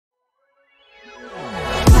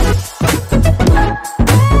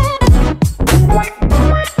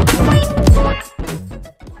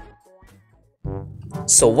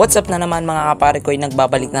So what's up na naman mga kapare ko,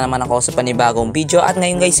 nagbabalik na naman ako sa panibagong video. At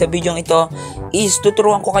ngayon guys, sa video ito is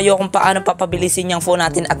tuturuan ko kayo kung paano papabilisin yung phone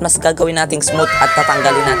natin at mas gagawin nating smooth at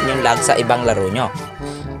tatanggalin natin yung lag sa ibang laro nyo.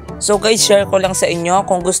 So guys, share ko lang sa inyo,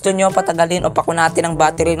 kung gusto nyo patagalin o pakunatin ang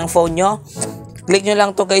battery ng phone nyo, click nyo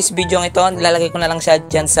lang to guys, video ito. Nilalagay ko na lang siya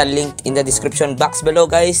dyan sa link in the description box below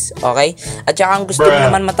guys. Okay? At saka kung gusto nyo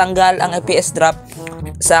naman matanggal ang FPS drop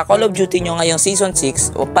sa Call of Duty nyo ngayong Season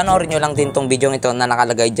 6, o panoorin nyo lang din tong video ito na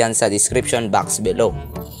nakalagay dyan sa description box below.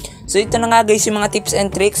 So ito na nga guys yung mga tips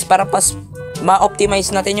and tricks para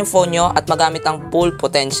ma-optimize natin yung phone nyo at magamit ang full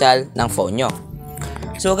potential ng phone nyo.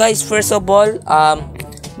 So guys, first of all,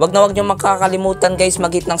 wag nyo makakalimutan guys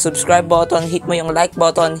mag-hit ng subscribe button, hit mo yung like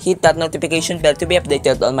button, hit that notification bell to be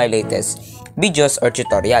updated on my latest videos or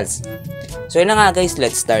tutorials. So yun na nga guys,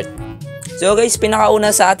 let's start. So guys, pinakauna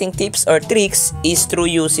sa ating tips or tricks is through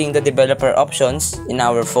using the developer options in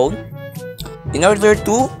our phone. In order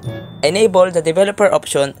to enable the developer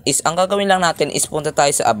option is ang gagawin lang natin is punta tayo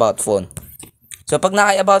sa about phone. So pag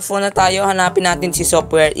naka-about phone na tayo, hanapin natin si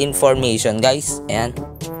software information guys. Ayan.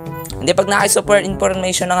 Hindi, pag naka-software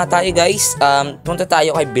information na nga tayo guys, punta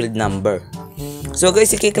tayo kay build number. So guys,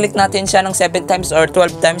 i-click natin siya ng 7 times or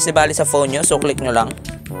 12 times dibali sa phone nyo. So click nyo lang.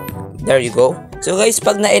 There you go. So guys,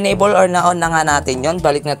 pag na-enable or na-on na nga natin yon,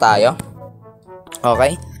 balik na tayo.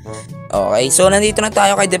 Okay? Okay, so nandito na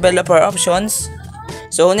tayo kay developer options.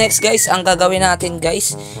 So next guys, ang gagawin natin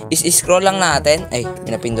guys is scroll lang natin. Ay,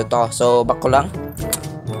 pinapindot ako. So back ko lang.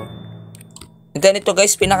 And then ito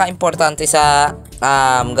guys, pinaka-importante sa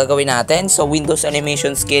gagawin natin. So Windows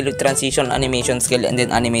animation scale with transition animation scale and then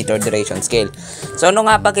animator duration scale. So ano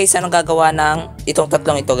nga ba guys, anong gagawa ng itong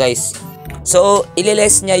tatlong ito guys? So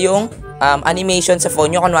ililess niya yung animation sa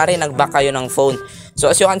phone nyo. Kunwari nag-back kayo ng phone.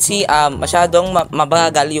 So as you can see, masyadong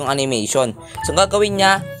mabagal yung animation. So gagawin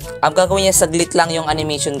niya saglit lang yung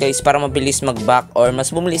animation guys para mabilis mag-back or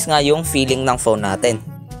mas bumilis nga yung feeling ng phone natin.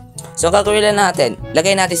 So gagawin lang natin,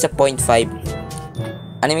 lagay natin sa 0.5.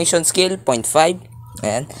 Animation scale 0.5.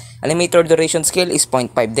 Ayan. Animator duration scale is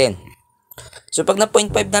 0.5 din. So pag na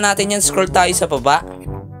 0.5 na natin yan, scroll tayo sa baba.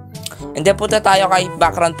 And then punta tayo kay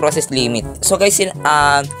background process limit. So guys,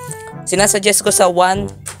 sinasuggest ko sa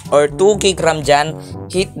 1 or 2 GB RAM dyan,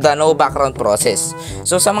 hit the no background process.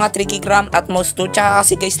 So sa mga 3 GB RAM at most 2, tsaka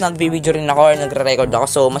kasi guys nagbi-video rin ako or nagre-record ako,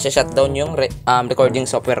 so masya-shutdown yung recording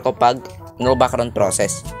software ko pag no background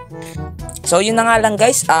process. So yun na nga lang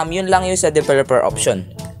guys, yun lang yung sa developer option.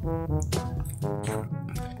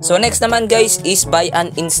 So next naman guys is by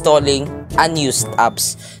uninstalling unused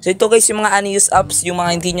apps. So ito guys yung mga unused apps, yung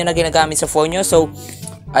mga hindi nyo na ginagamit sa phone nyo. So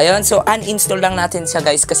ayun, so uninstall lang natin siya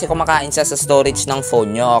guys kasi kumakain siya sa storage ng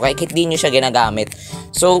phone nyo. Okay, kahit di nyo siya ginagamit.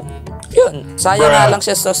 So yun, sayang nga lang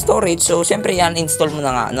siya sa storage. So syempre uninstall mo na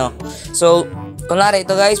nga, no? So kunwari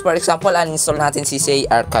ito guys, for example, uninstall natin si say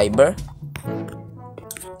Archiver.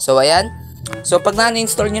 So ayan. So pag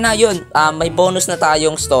na-install nyo na yun, may bonus na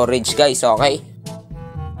tayong storage guys, okay?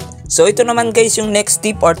 So ito naman guys yung next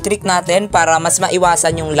tip or trick natin para mas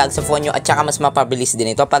maiwasan yung lag sa phone nyo at saka mas mapabilis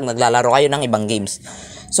din ito pag naglalaro kayo ng ibang games.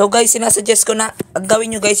 So guys, sinasuggest ko na ang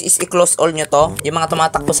gawin nyo guys is i-close all nyo to, yung mga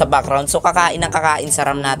tumatakbo sa background. So kakain ng kakain sa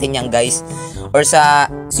RAM natin yan guys, or sa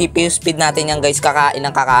CPU speed natin yan guys, kakain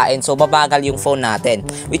ng kakain. So babagal yung phone natin,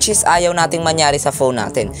 which is ayaw nating manyari sa phone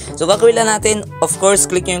natin. So gagawin lang natin, of course,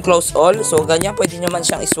 click nyo yung close all. So ganyan, pwede nyo man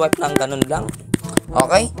siyang i-swipe lang, ganun lang.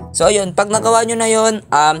 Okay? So yun, pag nagawa nyo na yun,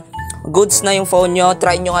 goods na yung phone nyo.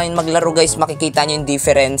 Try nyo ngayon maglaro guys, makikita nyo yung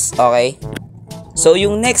difference. Okay? So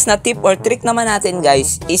yung next na tip or trick naman natin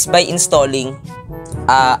guys is by installing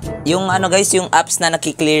yung guys, yung apps na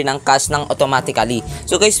nakiklear ng cache ng automatically.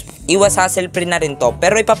 So guys, iwas hassle free na rin to.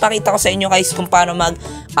 Pero ipapakita ko sa inyo guys kung paano mag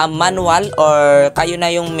manual or kayo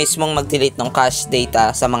na yung mismong mag-delete ng cache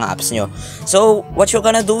data sa mga apps nyo. So what you're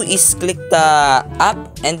gonna do is click the app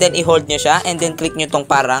and then i-hold nyo siya and then click nyo tong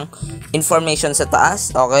parang information sa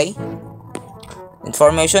taas. Okay?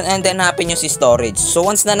 Information and then hanapin nyo si storage. So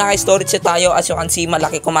once na naka-storage siya tayo, as you can see,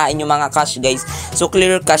 malaki kumain yung mga cache guys. So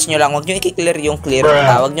clear cache nyo lang, wag nyo i-clear yung clear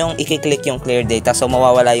wag nyo i-click yung clear data, so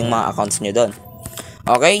mawawala yung mga accounts nyo doon.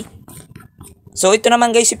 Okay? So ito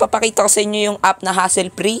naman guys, ipapakita ko sa inyo yung app na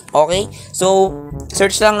hassle free. Okay? So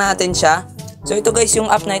search lang natin siya. So ito guys,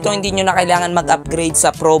 yung app na ito, hindi nyo na kailangan mag-upgrade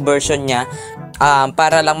sa pro version nya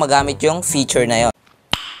para lang magamit yung feature na yon.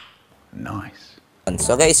 Nice.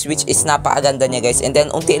 So guys, which is napakaganda niya guys. And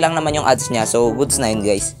then unti lang naman yung ads niya. So goods na yun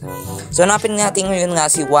guys. So hanapin natin ngayon nga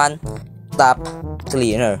si One Tap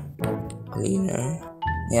Cleaner.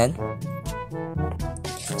 Yan.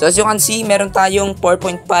 So as you can see, meron tayong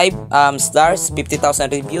 4.5 stars, 50,000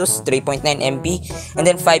 reviews, 3.9 MB, and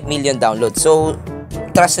then 5 million downloads. So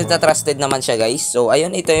trusted naman siya guys. So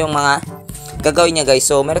ayun, ito yung mga gagawin niya guys.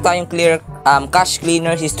 So meron tayong clear cache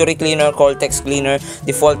cleaner, history cleaner, call text cleaner,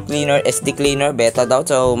 default cleaner, SD cleaner, beta daw.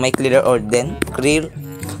 So may clear all din.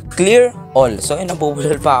 Clear all. So ayun,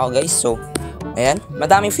 nabubulol pa ako guys. So ayan,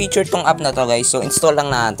 madaming feature tong app na to guys. So install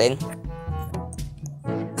lang natin.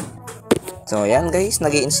 So ayan guys,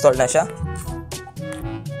 nag-i-install na siya.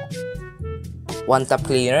 One tap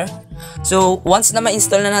cleaner. So once na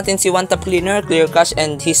ma-install na natin si one tap cleaner, clear cache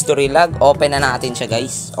and history log, open na natin siya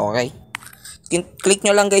guys. Okay. Click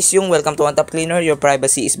nyo lang guys yung welcome to one tap cleaner. Your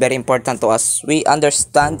privacy is very important to us. We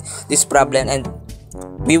understand this problem and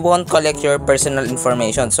we won't collect your personal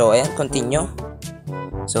information. So ayan, continue.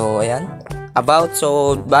 So ayan, about.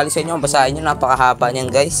 So bali sa inyo, basahin nyo, napakahaba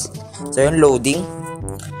niyan guys. So ayan, loading.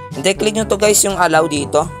 And then click nyo to guys yung allow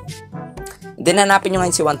dito. Then hanapin nyo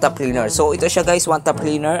ngayon si one tap cleaner. So ito siya guys, one tap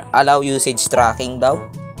cleaner, allow usage tracking daw.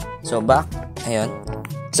 So back, ayun.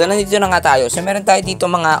 So nandito na nga tayo. So meron tayo dito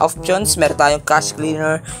mga options. Meron tayong cache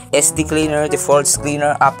cleaner, SD cleaner, defaults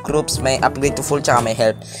cleaner, app groups, may upgrade to full, tsaka may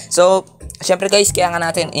help. So syempre guys, kaya nga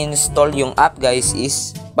natin install yung app guys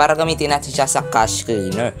is para gamitin natin siya sa cache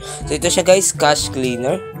cleaner. So ito siya guys, cache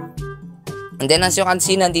cleaner. And then as you can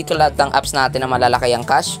see, nandito lahat ng apps natin na malalaki ang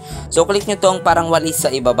cache. So click nyo tong parang walis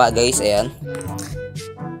sa ibaba guys, ayan.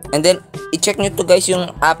 And then i-check nyo to guys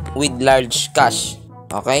yung app with large cache.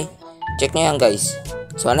 Okay, check nyo yan guys.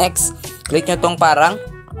 So next, click nyo tong parang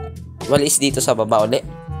walis dito sa baba ulit.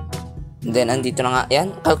 And then andito na nga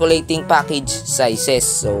yan, calculating package sizes.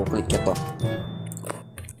 So click nyo to.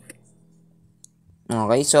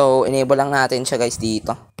 Okay, so enable lang natin siya guys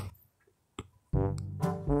dito.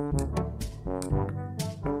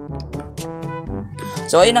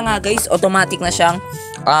 So ayun na nga guys, automatic na siyang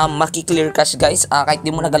maki-clear cache guys. Kahit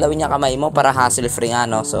di mo nagalawin yung kamay mo para hassle free nga,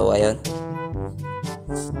 no? So ayun.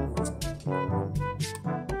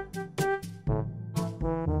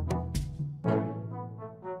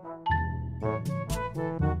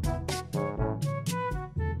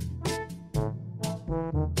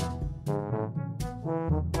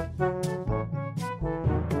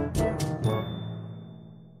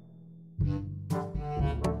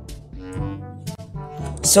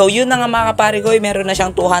 So yun na nga mga kaparigoy, meron na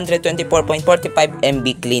siyang 224.45 MB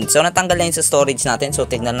clean. So natanggal na yun sa storage natin. So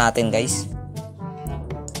tignan natin guys.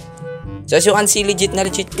 So as you can see, legit na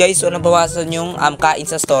legit guys. So nabawasan yung kain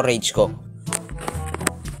sa storage ko.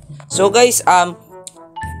 So guys,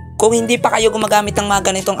 kung hindi pa kayo gumagamit ng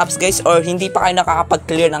mga ganitong apps guys, or hindi pa kayo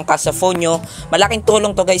nakakapag-clear ng cache sa phone nyo, malaking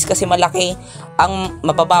tulong to guys kasi malaki ang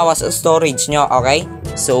mababawas sa storage nyo, okay?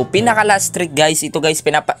 So pinaka last trick guys, ito guys,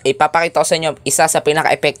 ipapakita ko sa inyo isa sa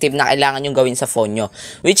pinaka-effective na kailangan nyo gawin sa phone nyo,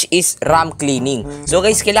 which is RAM cleaning. So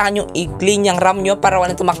guys, kailangan nyo i-clean yung RAM nyo para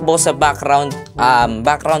wala tumakbo sa background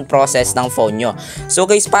process ng phone nyo. So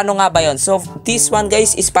guys, paano nga ba yun? So this one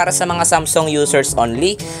guys is para sa mga Samsung users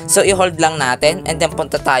only. So i-hold lang natin and then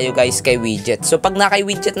punta tayo guys kay widget. So pag naka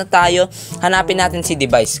widget na tayo, hanapin natin si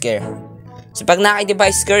device care. So pag naka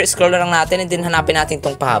device care, scroll lang natin and then hanapin natin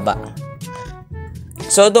tong pahaba.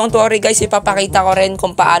 So don't worry guys, ipapakita ko rin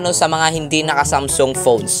kung paano sa mga hindi naka Samsung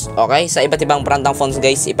phones. Okay? Sa iba't ibang brand ng phones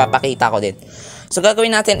guys, ipapakita ko din. So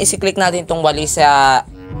gagawin natin, isi-click natin itong walis sa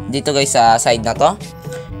dito guys sa side na to.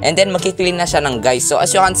 And then magki-clean na siya ng guys. So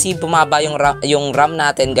as you can see, bumaba yung RAM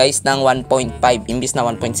natin guys ng 1.5 imbis na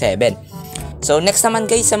 1.7. So next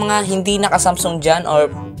naman guys, sa mga hindi naka Samsung dyan,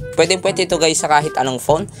 or pwede ito guys sa kahit anong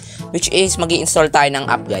phone, which is magi-install tayo ng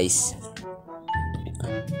app guys.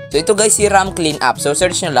 So ito guys si RAM Clean App. So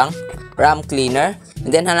search nyo lang RAM Cleaner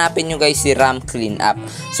and then hanapin nyo guys si RAM Clean App.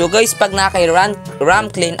 So guys, pag naka RAM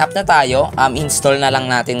Clean App na tayo, install na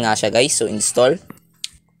lang natin nga siya guys. So install.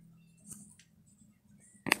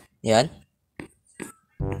 Yan.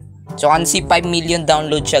 So can see 5 million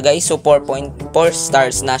download siya guys. So 4.4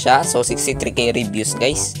 stars na siya. So 63k reviews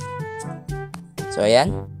guys. So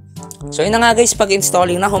ayan. So yun na nga guys, pag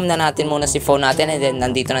installing na, home na natin muna si phone natin and then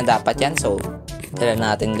nandito na dapat yan. So tala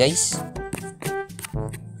natin guys.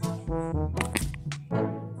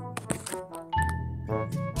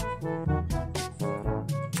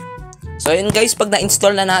 So yun guys, pag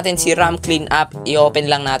na-install na natin si RAM Clean App, i-open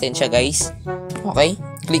lang natin siya guys. Okay?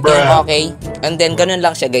 Click yung okay. And then ganun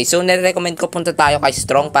lang siya guys. So nire-recommend ko punta tayo kay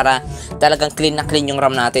Strong para talagang clean na clean yung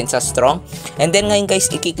RAM natin sa Strong. And then ngayon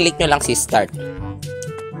guys, i-click nyo lang si Start.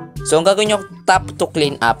 So ang gagawin nyo, tap to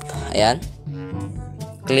clean up. Ayan.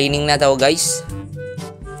 Cleaning na daw guys.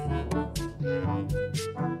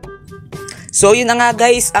 So yun na nga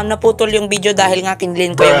guys, naputol yung video dahil nga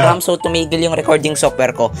kinlin ko yung RAM, so tumigil yung recording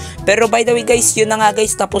software ko. Pero by the way guys, yun na nga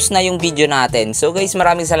guys, tapos na yung video natin. So guys,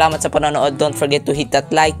 maraming salamat sa panonood. Don't forget to hit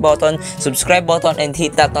that like button, subscribe button, and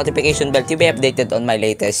hit that notification bell to be updated on my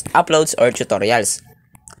latest uploads or tutorials.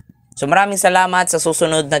 So maraming salamat sa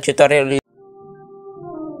susunod na tutorial.